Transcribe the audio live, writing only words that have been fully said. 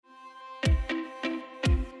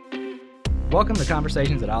Welcome to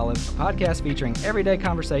Conversations at Olive, a podcast featuring everyday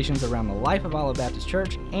conversations around the life of Olive Baptist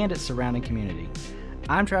Church and its surrounding community.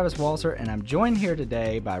 I'm Travis Walser, and I'm joined here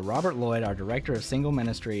today by Robert Lloyd, our Director of Single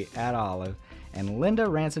Ministry at Olive, and Linda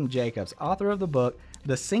Ransom Jacobs, author of the book,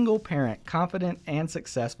 The Single Parent, Confident and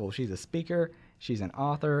Successful. She's a speaker, she's an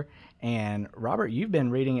author, and Robert, you've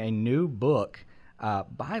been reading a new book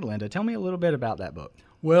by Linda. Tell me a little bit about that book.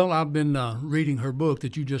 Well, I've been reading her book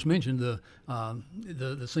that you just mentioned,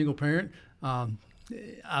 the Single Parent. I'm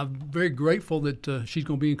very grateful that she's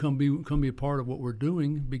going to be a part of what we're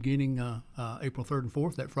doing beginning April 3rd and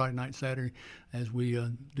 4th, that Friday night, Saturday, as we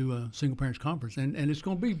do a Single Parents Conference. And it's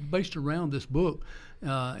going to be based around this book.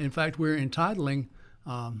 In fact, we're entitling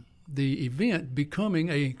the event Becoming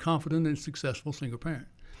a Confident and Successful Single Parent.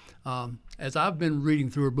 As I've been reading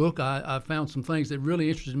through her book, I found some things that really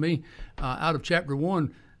interested me. Out of chapter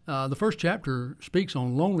 1, the first chapter speaks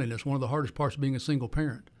on loneliness, one of the hardest parts of being a single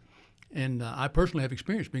parent. And I personally have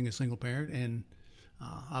experienced being a single parent, and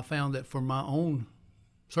I found that for my own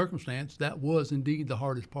circumstance, that was indeed the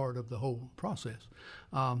hardest part of the whole process.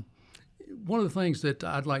 One of the things that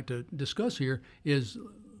I'd like to discuss here is,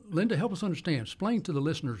 Linda, help us understand, explain to the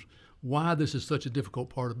listeners why this is such a difficult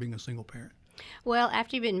part of being a single parent. Well,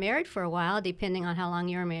 after you've been married for a while, depending on how long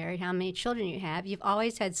you're married, how many children you have, you've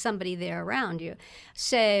always had somebody there around you.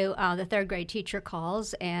 So the third grade teacher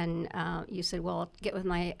calls and you said, well, get with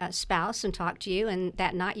my spouse and talk to you. And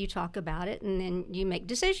that night you talk about it and then you make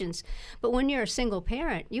decisions. But when you're a single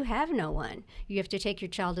parent, you have no one. You have to take your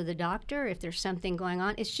child to the doctor. If there's something going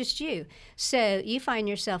on, it's just you. So you find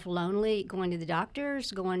yourself lonely going to the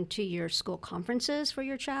doctors, going to your school conferences for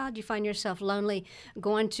your child. You find yourself lonely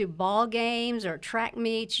going to ball games or track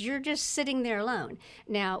meets. You're just sitting there alone.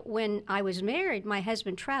 Now, when I was married, my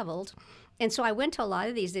husband traveled, and so I went to a lot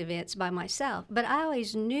of these events by myself. But I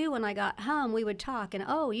always knew when I got home, we would talk, and,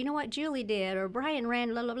 oh, you know what Julie did, or Brian ran,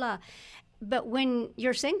 blah, blah, blah. But when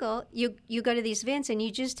you're single, you go to these events, and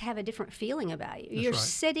you just have a different feeling about you. That's you're right.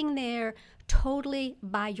 sitting there totally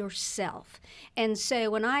by yourself. And so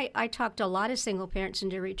when I talk to a lot of single parents and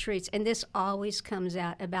do retreats, and this always comes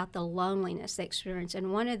out about the loneliness they experience.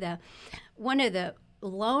 And one of the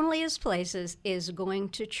loneliest places is going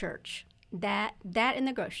to church. That in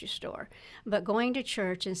the grocery store. But going to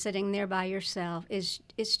church and sitting there by yourself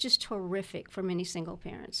it's just horrific for many single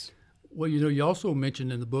parents. Well, you also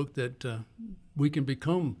mentioned in the book that we can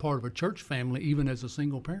become part of a church family even as a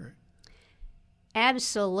single parent.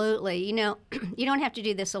 Absolutely. You don't have to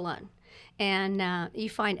do this alone. And you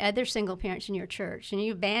find other single parents in your church, and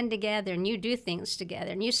you band together, and you do things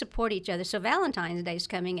together, and you support each other. So Valentine's Day is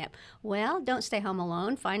coming up. Well, don't stay home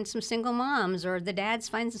alone. Find some single moms, or the dads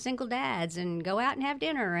find some single dads, and go out and have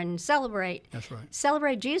dinner and celebrate. That's right.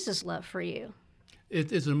 Celebrate Jesus' love for you.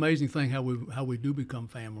 It's an amazing thing how we do become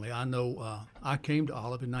family. I know I came to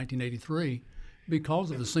Olive in 1983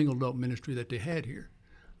 because of the single adult ministry that they had here.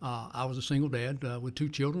 I was a single dad with 2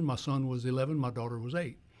 children. My son was 11, my daughter was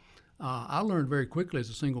 8. I learned very quickly as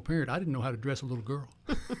a single parent, I didn't know how to dress a little girl.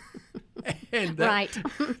 And Right.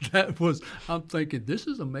 I'm thinking, this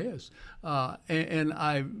is a mess. And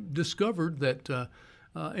I discovered that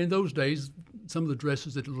in those days, some of the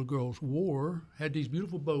dresses that the little girls wore had these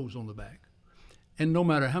beautiful bows on the back. And no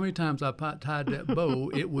matter how many times I tied that bow,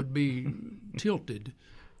 it would be tilted.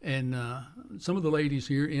 And some of the ladies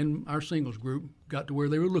here in our singles group got to where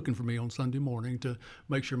they were looking for me on Sunday morning to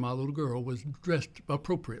make sure my little girl was dressed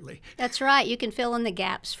appropriately. That's right. You can fill in the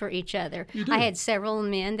gaps for each other. You do. I had several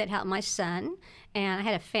men that helped my son, and I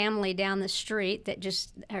had a family down the street that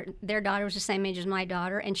their daughter was the same age as my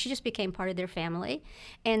daughter, and she just became part of their family.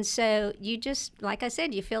 And so you just, like I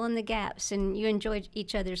said, you fill in the gaps, and you enjoy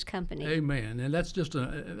each other's company. Amen. And that's just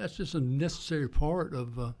a necessary part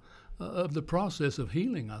of the process of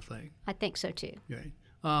healing, I think. I think so too. Okay.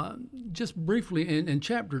 Just briefly, in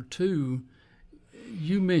chapter 2,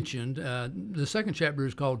 you mentioned the second chapter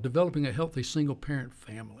is called Developing a Healthy Single Parent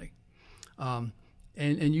Family.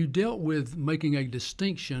 And you dealt with making a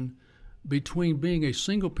distinction between being a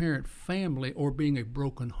single parent family or being a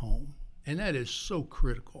broken home. And that is so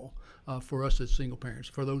critical for us as single parents,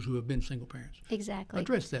 for those who have been single parents. Exactly.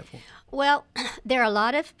 Address that for me. Well, there are a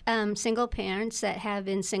lot of single parents that have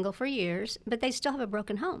been single for years, but they still have a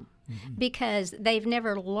broken home because they've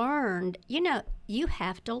never learned. You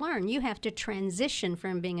have to learn. You have to transition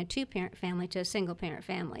from being a 2-parent family to a single-parent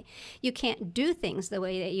family. You can't do things the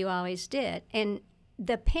way that you always did. And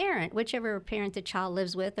the parent, whichever parent the child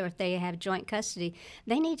lives with, or if they have joint custody,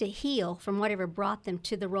 they need to heal from whatever brought them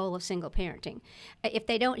to the role of single parenting. If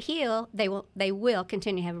they don't heal, they will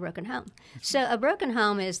continue to have a broken home. So a broken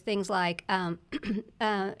home is things like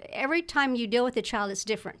every time you deal with a child, it's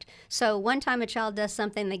different. So one time a child does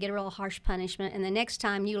something, they get a real harsh punishment, and the next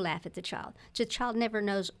time you laugh at the child. So the child never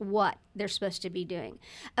knows what they're supposed to be doing.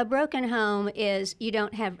 A broken home is you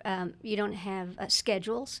don't have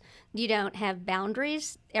schedules, you don't have boundaries.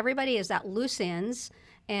 Everybody is at loose ends,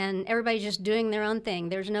 and everybody's just doing their own thing.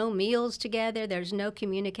 There's no meals together. There's no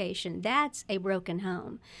communication. That's a broken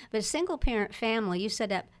home. But a single-parent family, you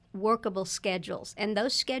set up workable schedules, and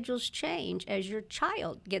those schedules change as your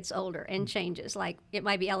child gets older and changes. Like it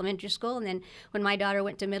might be elementary school, and then when my daughter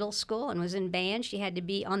went to middle school and was in band, she had to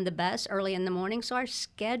be on the bus early in the morning, so our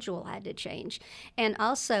schedule had to change. And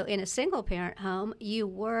also in a single parent home, you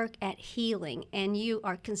work at healing and you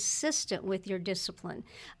are consistent with your discipline.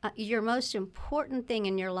 Your most important thing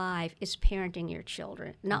in your life is parenting your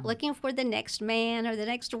children, not looking for the next man or the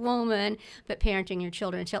next woman, but parenting your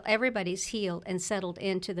children until everybody's healed and settled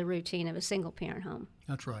into the routine of a single parent home.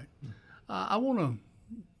 That's right. I want to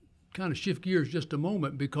kind of shift gears just a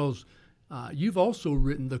moment because you've also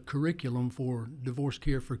written the curriculum for divorce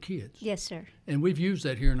care for kids. Yes, sir. And we've used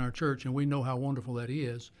that here in our church, and we know how wonderful that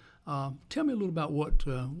is. Tell me a little about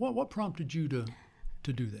what prompted you to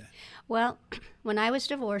do that. Well, when I was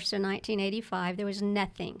divorced in 1985, there was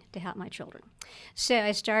nothing to help my children. So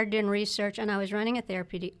I started doing research, and I was running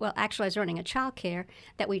I was running a child care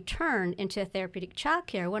that we turned into a therapeutic child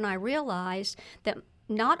care when I realized that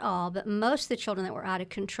not all, but most of the children that were out of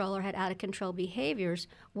control or had out of control behaviors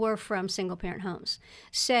were from single parent homes.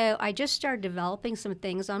 So I just started developing some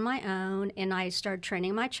things on my own, and I started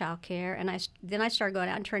training my child care, and then I started going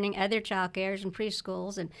out and training other child cares and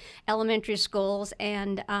preschools and elementary schools,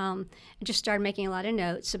 and just started making a lot of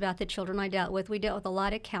notes about the children I dealt with. We dealt with a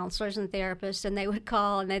lot of counselors and therapists, and they would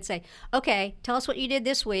call and they'd say, okay, tell us what you did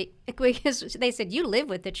this week, because they said, you live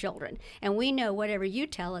with the children, and we know whatever you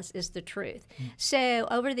tell us is the truth. So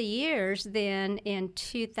over the years, then in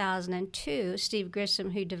 2002, Steve Grissom,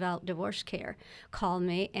 who developed divorce care, called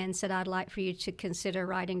me and said, I'd like for you to consider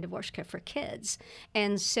writing divorce care for kids.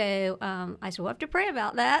 And so I said, we'll have to pray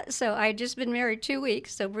about that. So I had just been married 2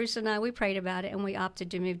 weeks. So Bruce and I, we prayed about it, and we opted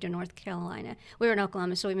to move to North Carolina. We were in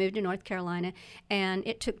Oklahoma, so we moved to North Carolina. And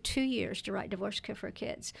it took 2 years to write divorce care for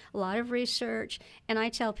kids. A lot of research. And I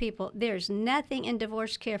tell people, there's nothing in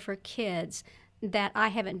divorce care for kids that I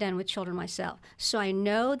haven't done with children myself. So I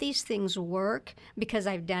know these things work because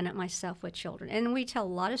I've done it myself with children. And we tell a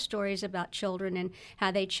lot of stories about children and how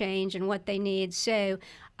they change and what they need. So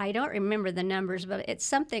I don't remember the numbers, but it's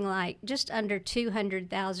something like just under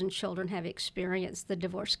 200,000 children have experienced the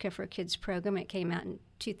Divorce Care for Kids program. It came out in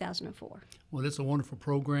 2004. Well, it's a wonderful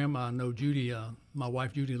program. I know Judy, my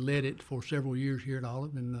wife Judy, led it for several years here at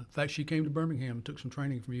Olive. And in fact, she came to Birmingham and took some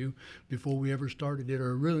training from you before we ever started it,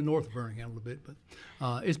 or really north of Birmingham a little bit.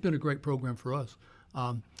 But it's been a great program for us.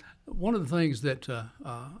 One of the things that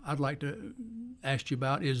I'd like to ask you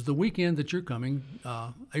about is the weekend that you're coming,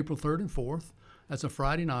 April 3rd and 4th. That's a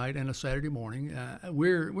Friday night and a Saturday morning.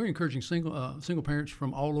 We're encouraging single parents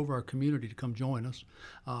from all over our community to come join us.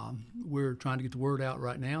 We're trying to get the word out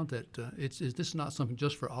right now that this is not something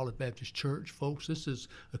just for Olive Baptist Church, folks. This is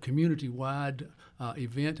a community-wide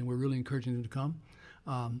event, and we're really encouraging them to come.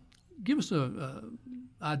 Give us an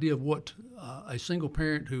idea of what a single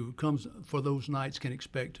parent who comes for those nights can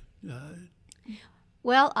expect.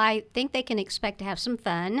 Well, I think they can expect to have some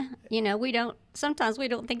fun. You know, sometimes we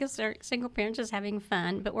don't think of single parents as having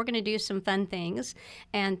fun, but we're going to do some fun things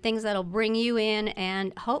and things that'll bring you in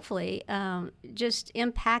and hopefully just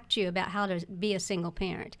impact you about how to be a single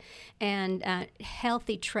parent and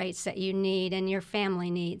healthy traits that you need and your family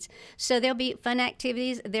needs. So there'll be fun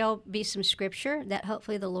activities. There'll be some scripture that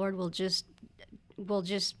hopefully the Lord will just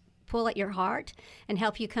pull at your heart and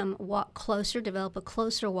help you walk closer, develop a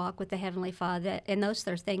closer walk with the Heavenly Father. And those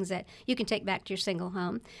are things that you can take back to your single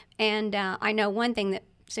home. And I know one thing that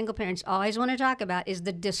single parents always want to talk about is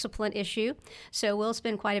the discipline issue. So we'll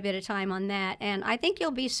spend quite a bit of time on that. And I think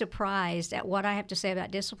you'll be surprised at what I have to say about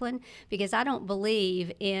discipline, because I don't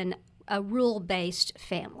believe in a rule-based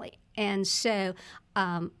family. And so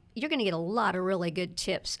you're going to get a lot of really good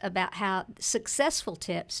successful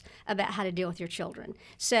tips about how to deal with your children.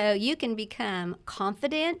 So you can become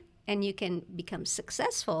confident and you can become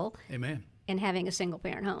successful. Amen. In having a single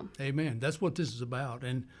parent home. Amen. That's what this is about.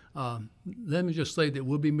 And let me just say that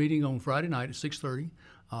we'll be meeting on Friday night at 6:30.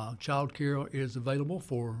 Child care is available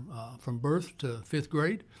for from birth to 5th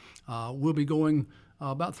grade. We'll be going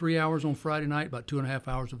about 3 hours on Friday night. About 2.5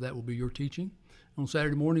 hours of that will be your teaching. On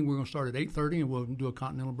Saturday morning, we're going to start at 8:30, and we'll do a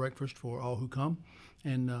continental breakfast for all who come.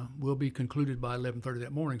 And we'll be concluded by 11:30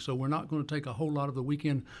 that morning. So we're not going to take a whole lot of the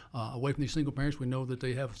weekend away from these single parents. We know that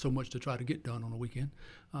they have so much to try to get done on the weekend.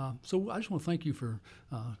 So I just want to thank you for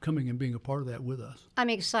coming and being a part of that with us. I'm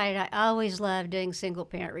excited. I always love doing single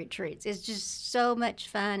parent retreats. It's just so much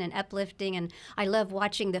fun and uplifting, and I love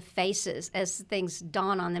watching the faces as things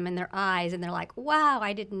dawn on them in their eyes, and they're like, wow,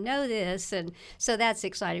 I didn't know this. And so that's the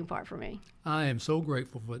exciting part for me. I am so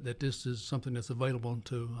grateful that this is something that's available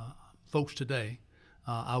to folks today.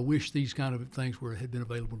 I wish these kind of things had been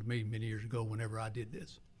available to me many years ago whenever I did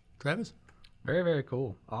this. Travis? Very, very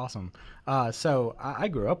cool. Awesome. So I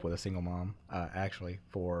grew up with a single mom, actually,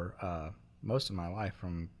 for most of my life,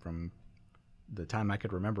 from the time I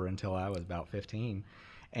could remember until I was about 15.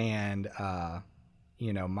 And,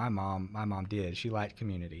 my mom did. She liked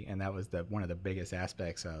community, and that was one of the biggest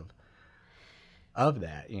aspects of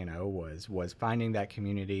that, was finding that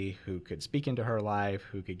community who could speak into her life,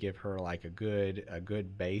 who could give her like a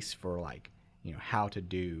good base for how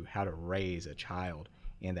to raise a child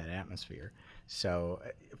in that atmosphere. So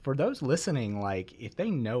for those listening, if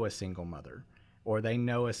they know a single mother or they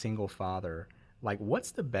know a single father,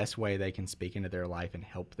 what's the best way they can speak into their life and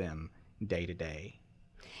help them day to day?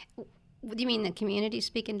 Do you mean the community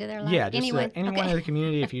speak into their life? Yeah, just anyone in the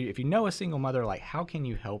community. If you know a single mother, how can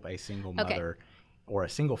you help a single mother or a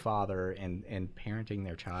single father in parenting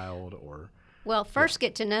their child? Well, first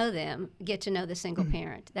get to know them, get to know the single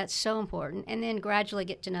parent. That's so important. And then gradually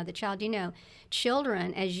get to know the child.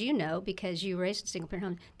 Children, as you know, because you raised a single parent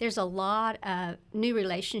home, there's a lot of new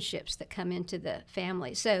relationships that come into the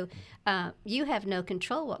family. So you have no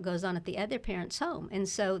control what goes on at the other parent's home. And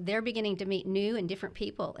so they're beginning to meet new and different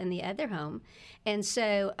people in the other home. And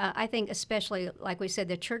so I think especially, like we said,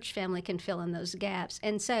 the church family can fill in those gaps.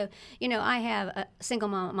 And so, I have a single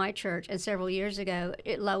mom at my church, and several years ago,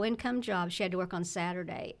 low-income job, she had to work on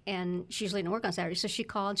Saturday, and she usually didn't work on Saturday. So she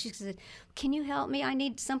called, she said, can you help me? I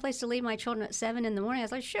need someplace to leave my children at 7 in the morning. I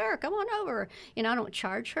was like, sure, come on over. I don't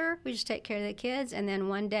charge her. We just take care of the kids. And then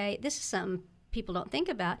one day, this is something people don't think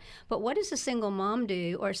about, but what does a single mom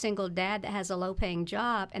do or a single dad that has a low-paying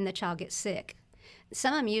job and the child gets sick?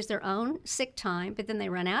 Some of them use their own sick time, but then they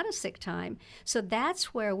run out of sick time. So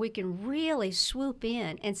that's where we can really swoop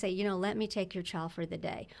in and say, let me take your child for the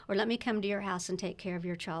day, or let me come to your house and take care of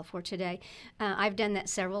your child for today. I've done that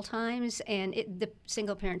several times, and the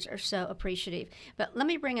single parents are so appreciative. But let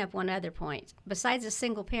me bring up one other point. Besides a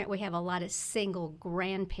single parent, we have a lot of single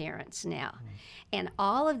grandparents now. And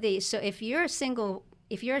all of these, so if you're a single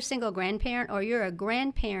grandparent, or you're a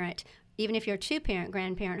grandparent, even if you're a two-parent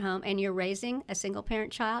grandparent home and you're raising a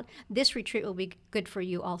single-parent child, this retreat will be good for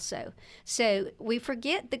you also. So we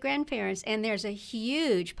forget the grandparents, and there's a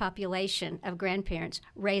huge population of grandparents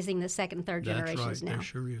raising the second, third generations now. There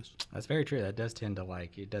sure is. That's very true. That does tend to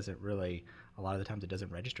it doesn't really, a lot of the times it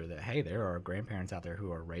doesn't register that, hey, there are grandparents out there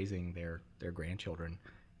who are raising their grandchildren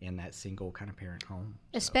in that single kind of parent home.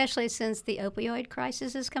 Especially since the opioid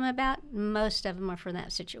crisis has come about, most of them are from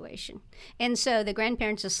that situation. And so the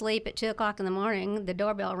grandparents asleep at 2 o'clock in the morning, the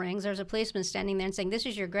doorbell rings, there's a policeman standing there and saying, this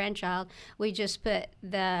is your grandchild. We just put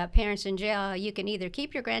the parents in jail. You can either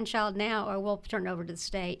keep your grandchild now or we'll turn it over to the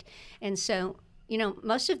state. And so,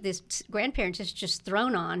 most of this grandparents is just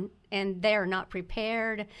thrown on, and they're not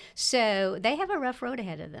prepared. So they have a rough road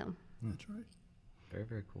ahead of them. That's right. Very,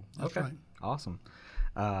 very cool. That's right. Awesome.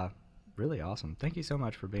 Really awesome. Thank you so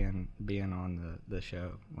much for being on the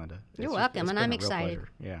show, Linda. You're welcome, and I'm excited. Pleasure.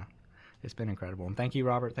 Yeah, it's been incredible. And thank you,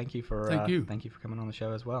 Robert. Thank you for coming on the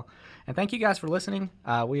show as well. And thank you guys for listening.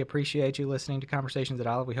 We appreciate you listening to Conversations at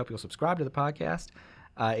Olive. We hope you'll subscribe to the podcast.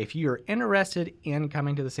 If you're interested in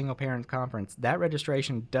coming to the Single Parents Conference, that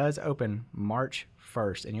registration does open March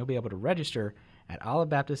 1st, and you'll be able to register at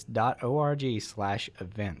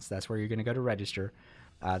olivebaptist.org/events. That's where you're going to go to register.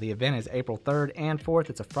 The event is April 3rd and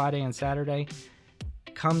 4th. It's a Friday and Saturday.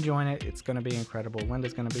 Come join it. It's going to be incredible.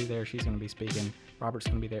 Linda's going to be there. She's going to be speaking. Robert's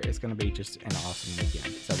going to be there. It's going to be just an awesome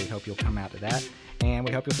weekend. So we hope you'll come out to that. And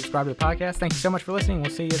we hope you'll subscribe to the podcast. Thank you so much for listening.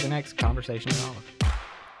 We'll see you at the next Conversation with Olive.